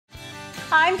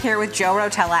I'm here with Joe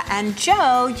Rotella, and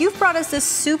Joe, you've brought us this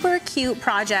super cute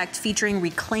project featuring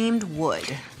reclaimed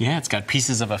wood. Yeah, it's got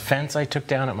pieces of a fence I took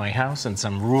down at my house and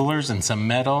some rulers and some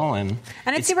metal. And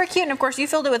it's super cute, and of course you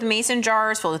filled it with mason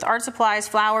jars, filled with art supplies,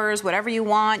 flowers, whatever you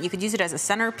want. You could use it as a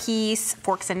centerpiece,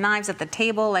 forks and knives at the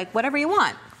table, like whatever you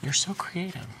want. You're so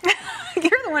creative.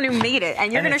 You're the one who made it,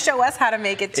 and you're going to show us how to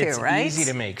make it too, right? It's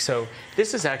easy to make. So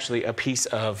this is actually a piece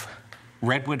of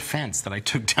redwood fence that I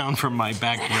took down from my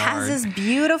backyard. It has this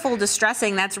beautiful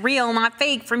distressing that's real, not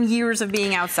fake, from years of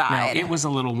being outside. Now, it was a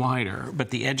little wider, but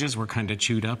the edges were kind of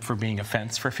chewed up for being a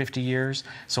fence for 50 years,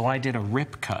 so I did a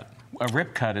rip cut. A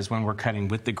rip cut is when we're cutting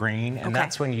with the grain, and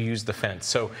that's when you use the fence.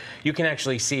 So you can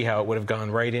actually see how it would have gone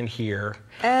right in here.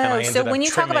 Oh, so when you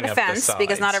talk about a fence,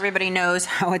 because not everybody knows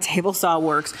how a table saw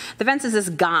works, the fence is this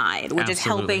guide, which is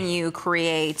helping you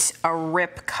create a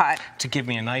rip cut. To give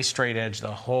me a nice straight edge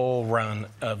the whole run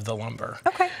of the lumber.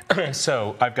 Okay.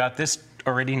 So I've got this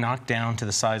already knocked down to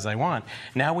the size I want.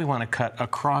 Now we want to cut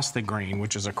across the grain,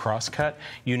 which is a cross cut.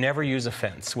 You never use a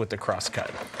fence with the cross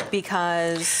cut.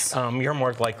 Because? You're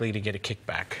more likely to get a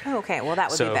kickback. Oh, okay, well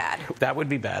that would be bad. That would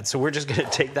be bad. So we're just going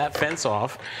to take that fence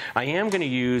off. I am going to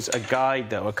use a guide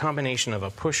though, a combination of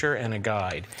a pusher and a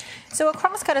guide. So a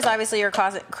cross cut is obviously you're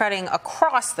cutting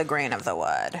across the grain of the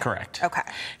wood. Correct. Okay.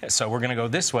 So we're going to go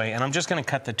this way, and I'm just going to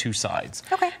cut the two sides.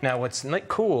 Okay. Now what's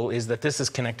cool is that this is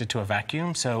connected to a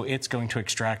vacuum, so it's going to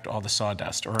extract all the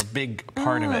sawdust, or a big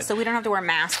part of it. So we don't have to wear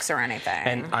masks or anything.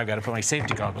 And I've got to put my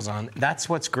safety goggles on. That's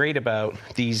what's great about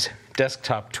these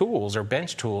desktop tools or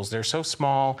bench tools. They're so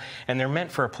small, and they're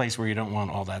meant for a place where you don't want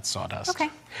all that sawdust. Okay.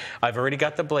 I've already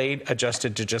got the blade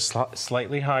adjusted to just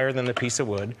slightly higher than the piece of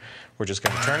wood. We're just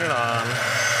going to turn it on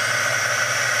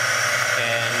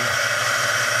and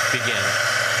begin.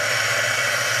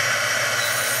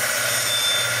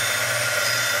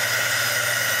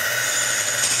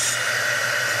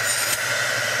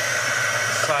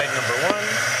 Side number one.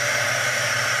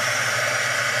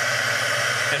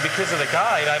 And because of the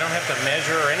guide, I don't have to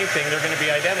measure or anything. They're going to be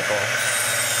identical.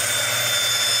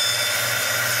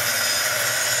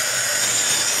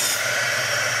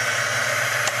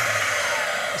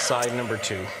 Side number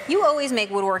two. You always make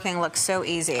woodworking look so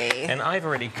easy. And I've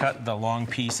already cut the long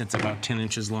piece. It's about 10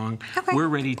 inches long. Okay. We're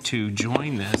ready to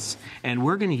join this, and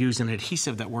we're going to use an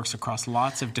adhesive that works across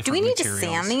lots of different materials. Do we need to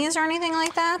sand these or anything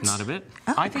like that? Not a bit.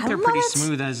 Oh, I think they're pretty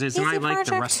smooth as is, and I like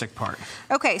the rustic part.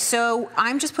 Okay, so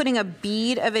I'm just putting a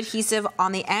bead of adhesive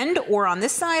on the end, or on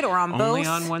this side, or on both? Only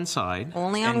on one side.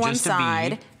 Only on one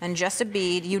side, and just a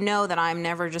bead. You know that I'm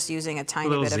never just using a tiny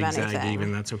bit of anything. A little zigzag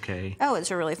even, that's okay. Oh,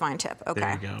 it's a really fine tip. Okay.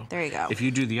 There you go. There you go. If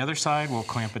you do the other side, we'll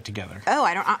clamp it together.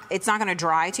 Oh, it's not going to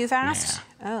dry too fast?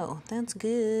 Yeah. Oh, that's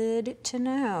good to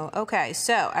know. Okay,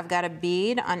 so I've got a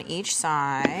bead on each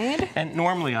side. And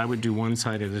normally I would do one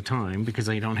side at a time because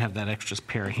I don't have that extra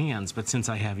pair of hands, but since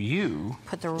I have you...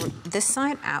 Put this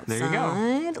side outside. There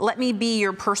you go. Let me be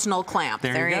your personal clamp.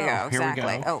 There you go. Exactly.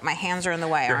 Here we go. Oh, my hands are in the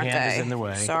way, aren't they? Your hand is in the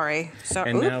way. Sorry.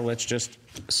 And now let's just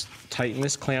tighten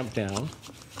this clamp down.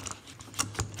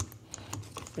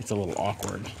 It's a little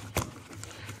awkward.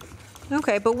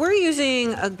 Okay, but we're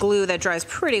using a glue that dries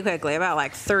pretty quickly, about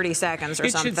like 30 seconds or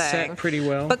something. It should set pretty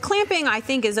well. But clamping, I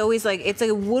think, is always like, it's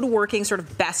a woodworking sort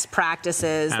of best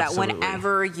practices. Absolutely. That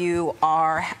whenever you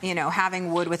are,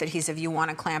 having wood with adhesive, you want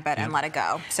to clamp it and let it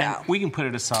go. So and we can put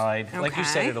it aside. Okay. Like you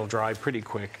said, it'll dry pretty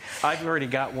quick. I've already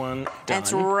got one done.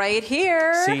 It's right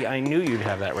here. See, I knew you'd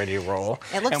have that ready to roll.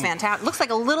 It looks fantastic. It looks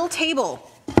like a little table.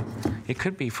 It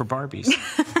could be for Barbies.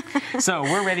 So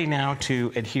we're ready now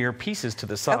to adhere pieces to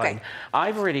the side. Okay.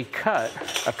 I've already cut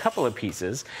a couple of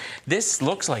pieces. This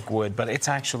looks like wood, but it's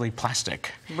actually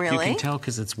plastic. Really? You can tell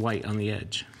because it's white on the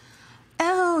edge.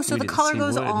 Oh, so the color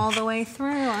goes all the way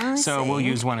through. So we'll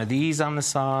use one of these on the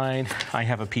side. I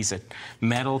have a piece of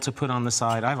metal to put on the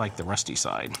side. I like the rusty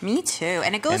side. Me too.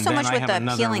 And it goes so much with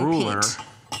the peeling paint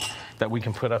that we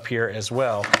can put up here as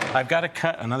well. I've got to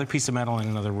cut another piece of metal and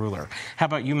another ruler. How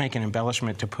about you make an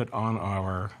embellishment to put on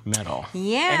our metal?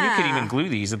 Yeah. And you could even glue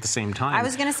these at the same time. I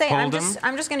was going to say, I'm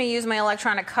just going to use my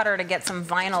electronic cutter to get some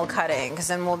vinyl cutting, because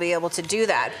then we'll be able to do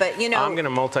that. But I'm going to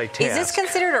multitask. Is this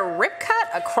considered a rip cut,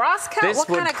 a cross cut? This what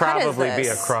kind of cut is this? Would probably be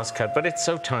a cross cut, but it's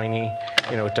so tiny,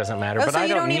 it doesn't matter. Oh, but so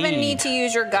you don't even need to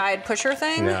use your guide pusher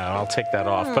thing? No, I'll take that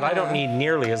off. But I don't need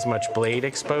nearly as much blade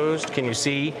exposed. Can you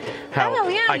see how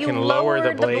I can lower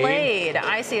the blade?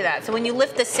 I see that. So when you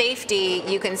lift the safety,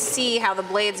 you can see how the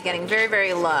blade's getting very,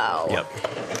 very low. Yep.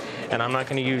 And I'm not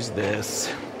going to use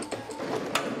this.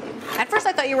 At first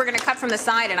I thought you were going to cut from the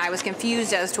side, and I was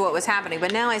confused as to what was happening.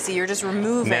 But now I see you're just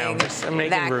removing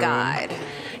that guide.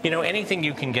 Anything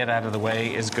you can get out of the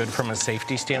way is good from a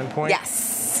safety standpoint.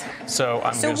 Yes. So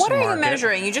I'm So what are you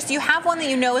measuring? You have one that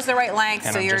you know is the right length,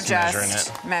 so you're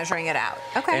just measuring it out.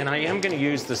 Okay. And I am going to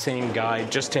use the same guide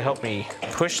just to help me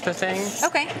push the thing.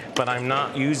 Okay. But I'm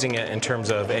not using it in terms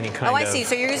of any kind of Oh, I see.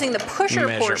 So you're using the pusher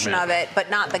portion of it, but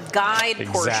not the guide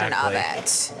portion of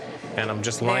it. And I'm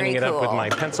just lining it up with my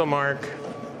pencil mark.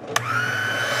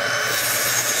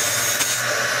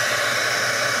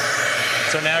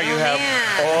 So now you have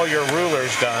all your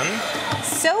rulers done.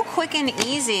 So quick and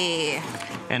easy.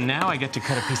 And now I get to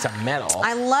cut a piece of metal.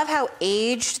 I love how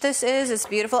aged this is. It's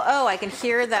beautiful. Oh, I can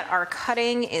hear that our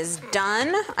cutting is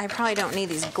done. I probably don't need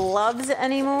these gloves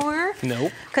anymore.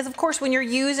 Nope. Because of course, when you're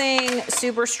using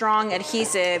super strong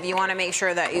adhesive, you want to make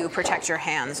sure that you protect your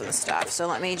hands and stuff. So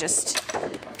let me just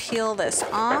peel this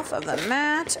off of the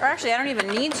mat. Or actually, I don't even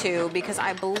need to because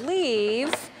I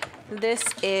believe this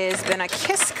has been a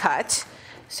kiss cut.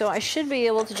 So I should be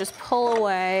able to just pull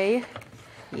away,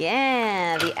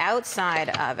 the outside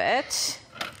of it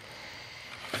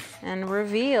and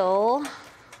reveal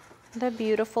the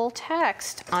beautiful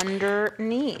text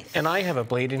underneath. And I have a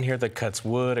blade in here that cuts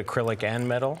wood, acrylic, and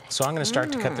metal. So I'm going to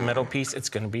start to cut the metal piece. It's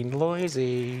going to be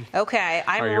noisy. Okay,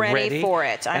 I'm ready for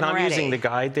it. I'm using the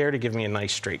guide there to give me a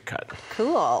nice straight cut.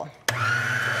 Cool.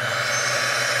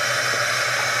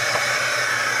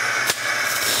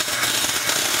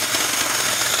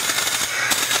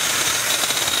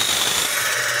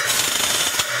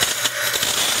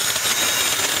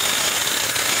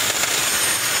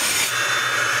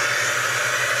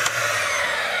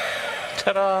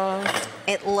 Ta-da!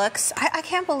 It looks, I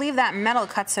can't believe that metal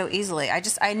cuts so easily.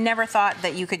 I never thought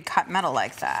that you could cut metal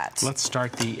like that. Let's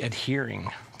start the adhering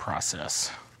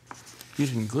process. You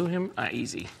didn't glue him?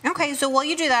 Easy. Okay, so while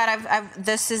you do that,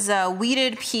 this is a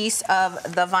weeded piece of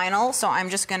the vinyl, so I'm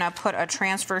just gonna put a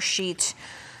transfer sheet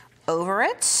over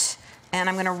it, and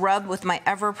I'm gonna rub with my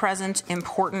ever-present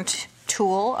important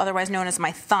tool, otherwise known as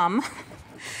my thumb.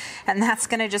 And that's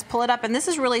going to just pull it up. And this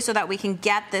is really so that we can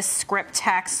get this script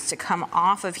text to come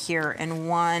off of here in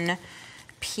one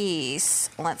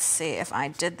piece. Let's see if I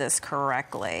did this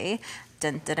correctly.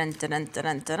 Dun, dun, dun, dun,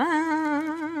 dun, dun,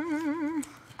 dun.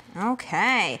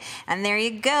 Okay, and there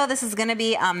you go. This is going to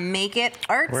be a Make It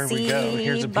Artsy Where we go.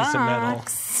 Here's a piece box. of metal.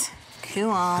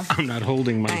 Cool. I'm not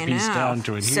holding my piece down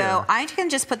to it here. So I can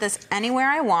just put this anywhere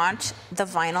I want, the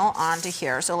vinyl onto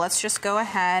here. So let's just go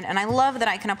ahead. And I love that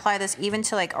I can apply this even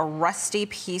to like a rusty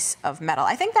piece of metal.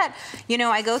 I think that,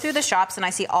 I go through the shops and I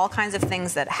see all kinds of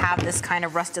things that have this kind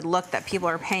of rusted look that people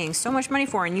are paying so much money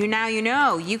for. And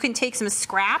you can take some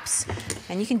scraps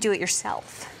and you can do it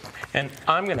yourself. And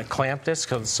I'm going to clamp this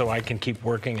so I can keep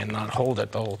working and not hold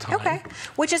it the whole time. Okay,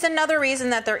 which is another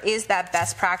reason that there is that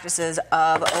best practices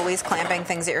of always clamping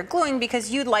things that you're gluing,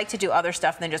 because you'd like to do other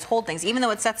stuff than just hold things. Even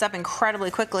though it sets up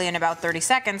incredibly quickly in about 30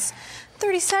 seconds,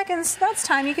 30 seconds, that's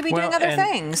time you could be doing other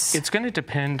things. It's going to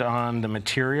depend on the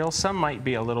material. Some might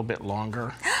be a little bit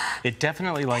longer. It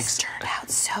definitely likes... This turned out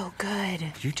so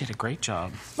good. You did a great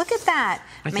job. Look at that.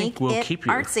 I think we'll keep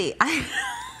you. Artsy.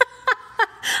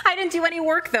 I didn't do any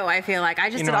work, though, I feel like.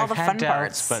 I just did all the fun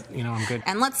parts. But, I'm good.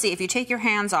 And let's see, if you take your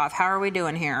hands off, how are we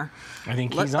doing here? I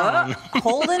think he's on.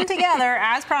 Holding together,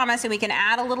 as promised, and we can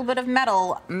add a little bit of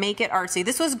metal, Make It Artsy.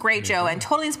 This was great, Joe, and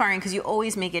totally inspiring because you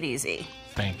always make it easy.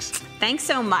 Thanks. Thanks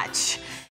so much.